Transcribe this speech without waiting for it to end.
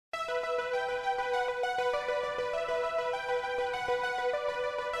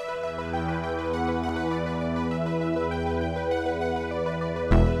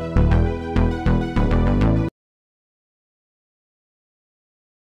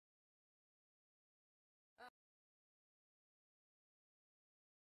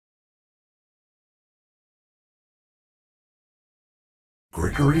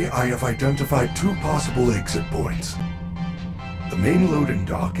Gregory, I have identified two possible exit points. The main loading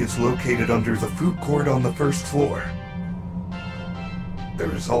dock is located under the food court on the first floor.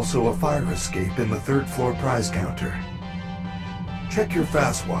 There is also a fire escape in the third floor prize counter. Check your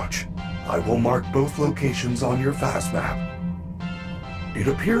fast watch. I will mark both locations on your fast map. It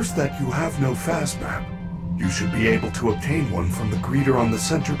appears that you have no fast map. You should be able to obtain one from the greeter on the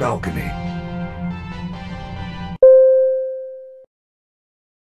center balcony.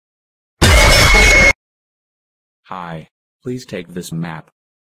 Hi, please take this map.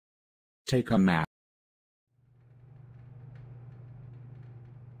 Take a map.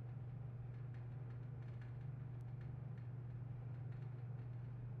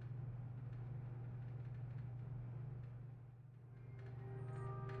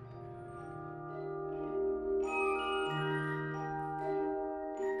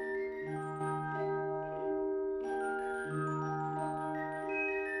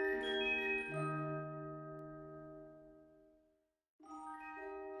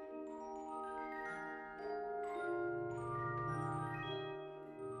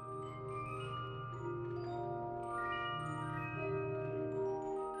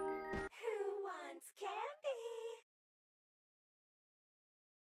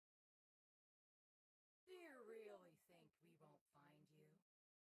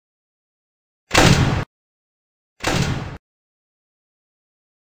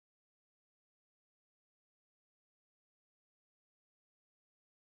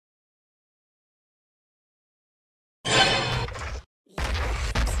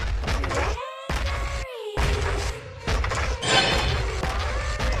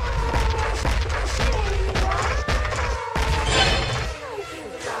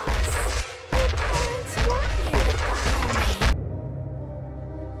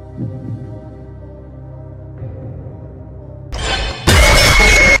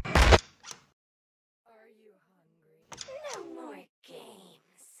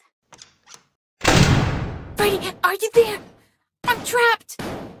 Freddy, are you there? I'm trapped!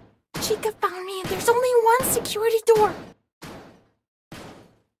 Chica found me and there's only one security door.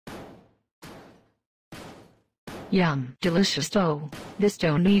 Yum, delicious dough. This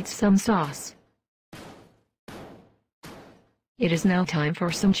dough needs some sauce. It is now time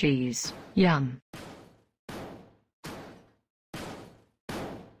for some cheese. Yum.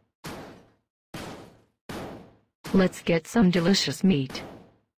 Let's get some delicious meat.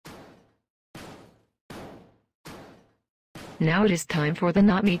 Now it is time for the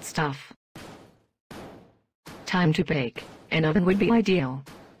not meat stuff. Time to bake. An oven would be ideal.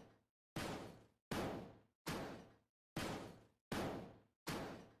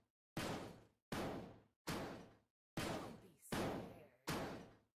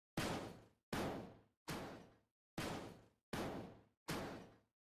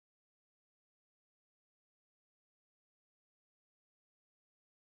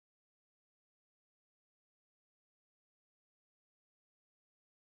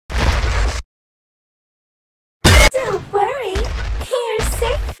 Don't worry, you're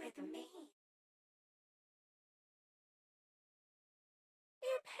safe with me.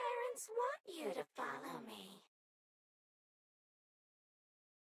 Your parents want you to follow me.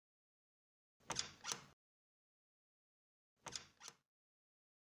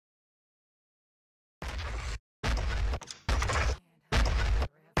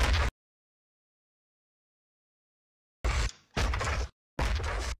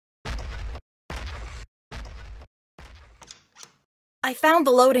 I found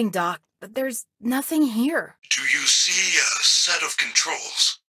the loading dock, but there's nothing here. Do you see a set of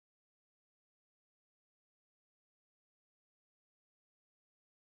controls?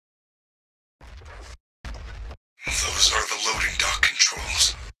 Those are the loading dock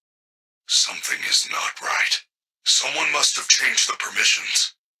controls. Something is not right. Someone must have changed the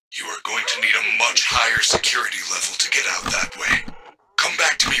permissions. You are going to need a much higher security level to get out that way. Come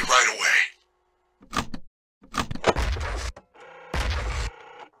back to me right away.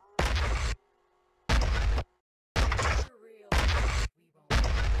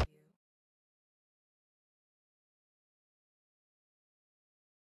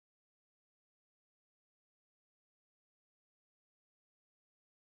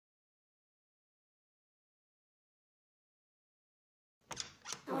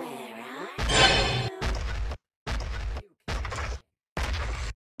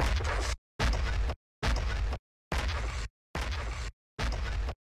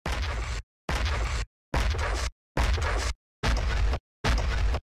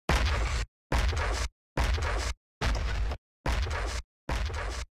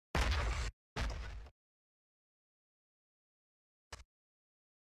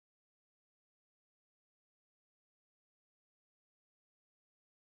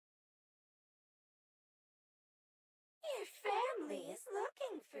 Your family is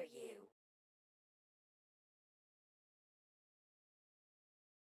looking for you.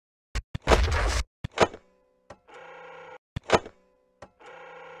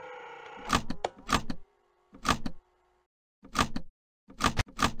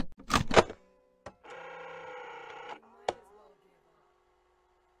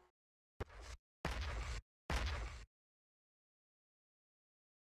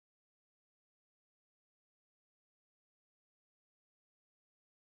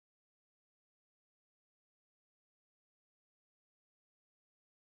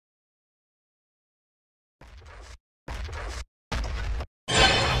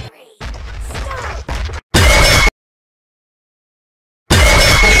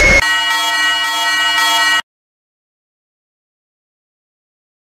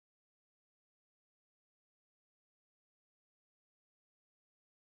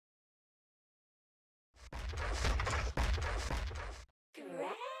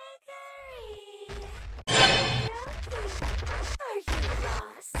 Are you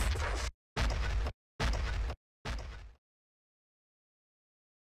lost?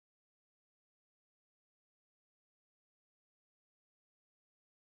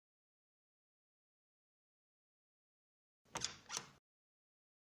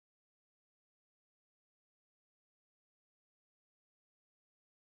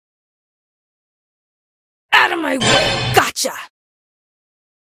 Out of my way! Gotcha!